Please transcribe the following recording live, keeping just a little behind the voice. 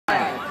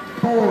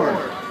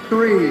4,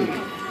 3,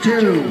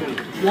 2,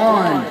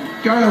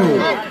 1,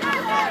 go!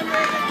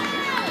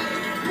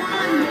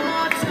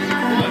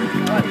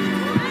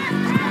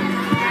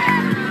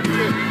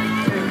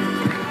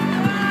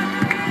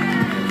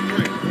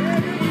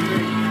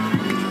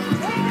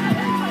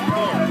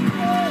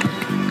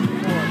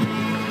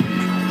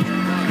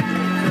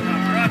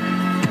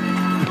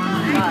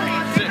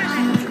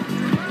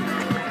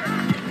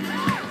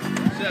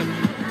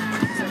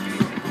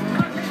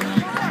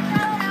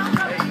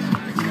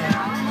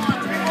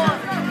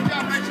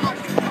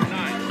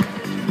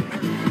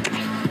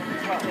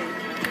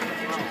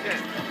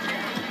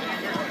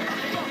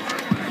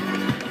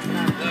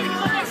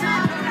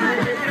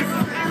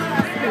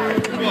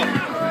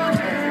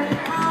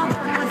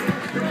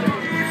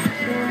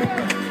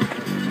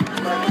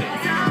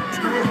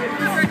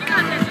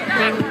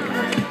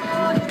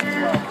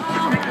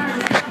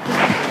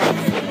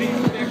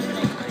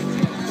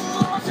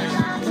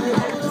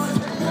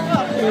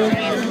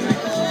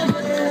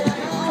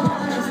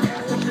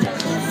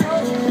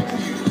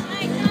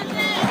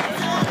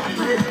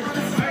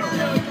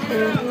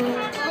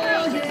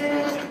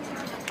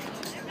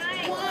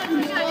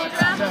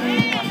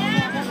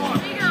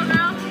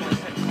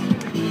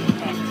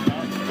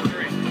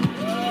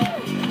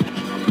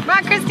 Come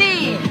on,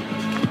 Christy!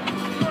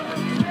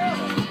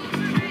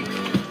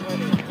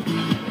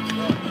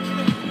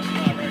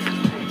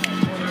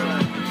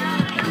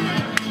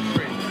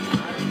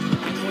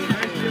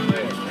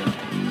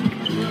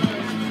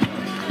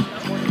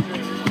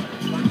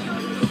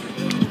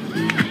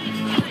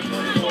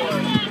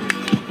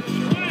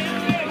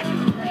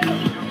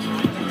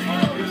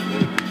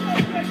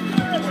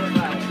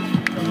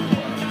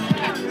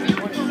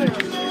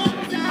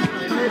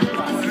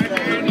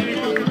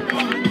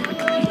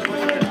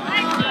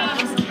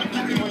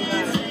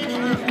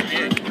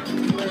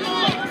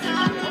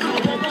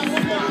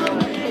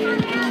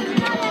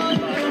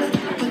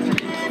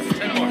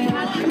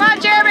 Come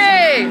on,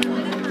 Jeremy!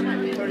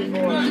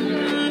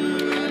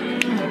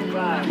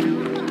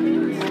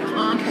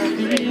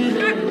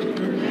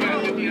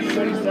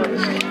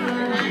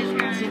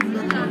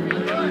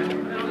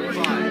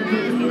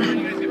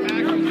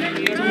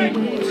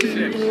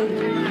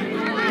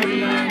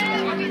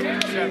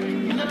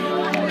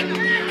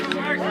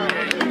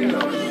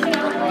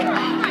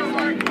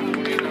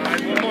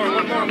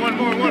 1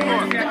 more.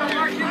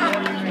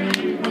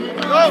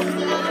 Go!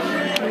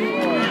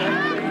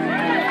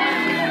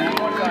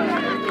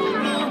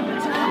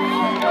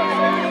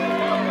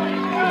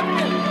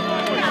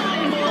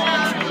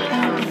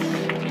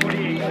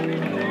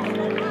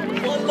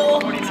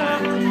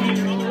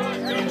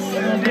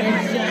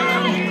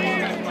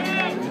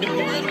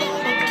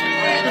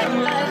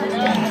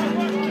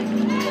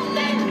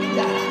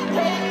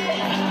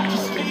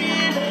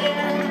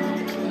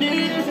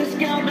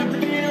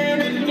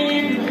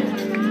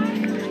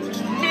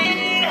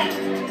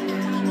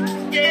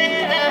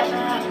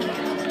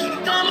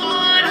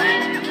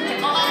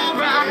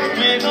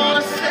 We're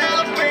gonna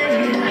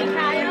celebrate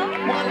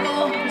one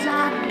more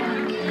time.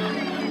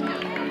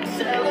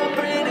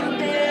 Celebrate and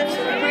dance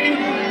so free.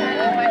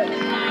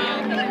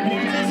 You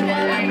just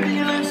gotta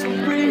feel it so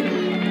free.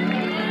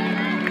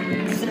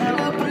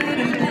 Celebrate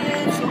and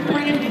dance so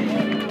free.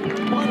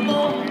 One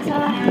more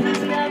time.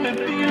 Just gotta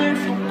feel it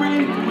so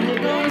free. We're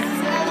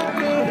gonna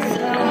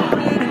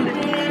celebrate and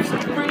dance so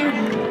free.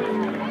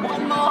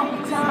 One more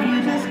time. You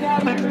just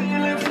gotta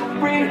feel it so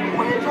free.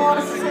 We're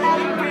gonna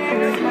celebrate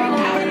and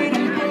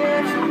free.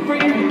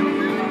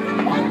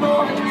 One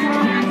more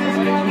time, just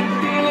gotta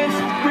feel it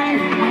so free.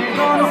 We're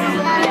gonna celebrate and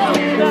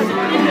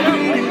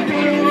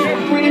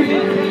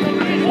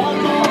free.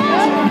 One more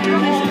time,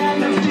 just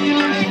gotta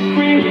feel it so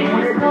free.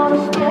 We're gonna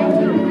celebrate so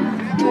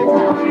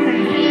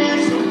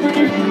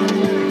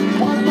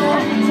free. One more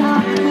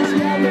time, just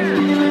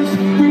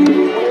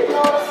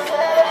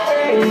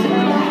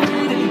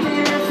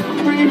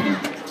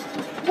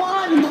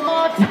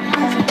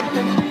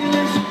gotta feel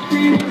it so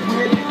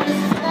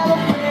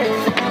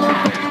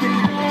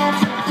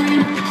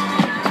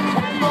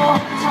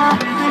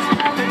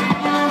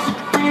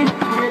free.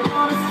 We're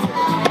gonna celebrate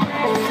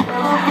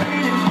so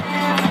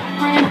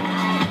free.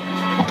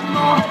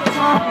 One more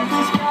time,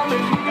 just gotta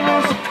feel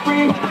it so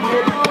free. We're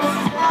gonna celebrate.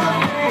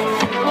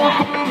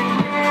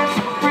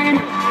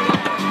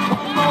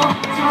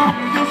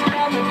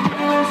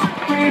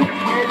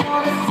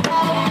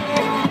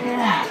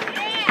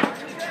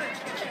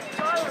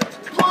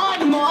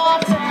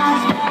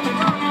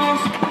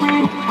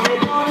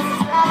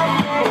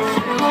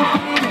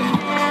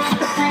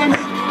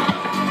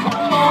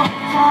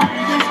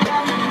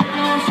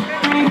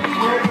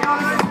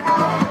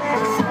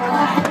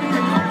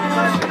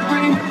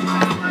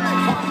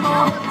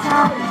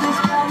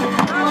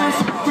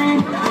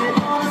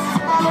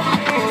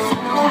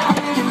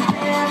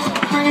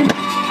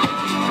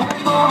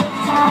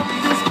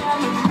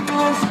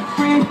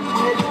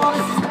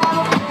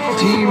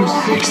 Teams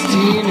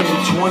 16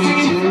 and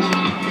 22,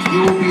 you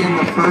will be in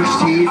the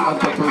first heat of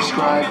the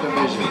prescribed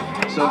division.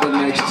 So the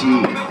next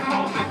heat,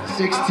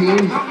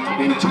 16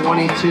 and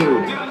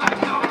 22.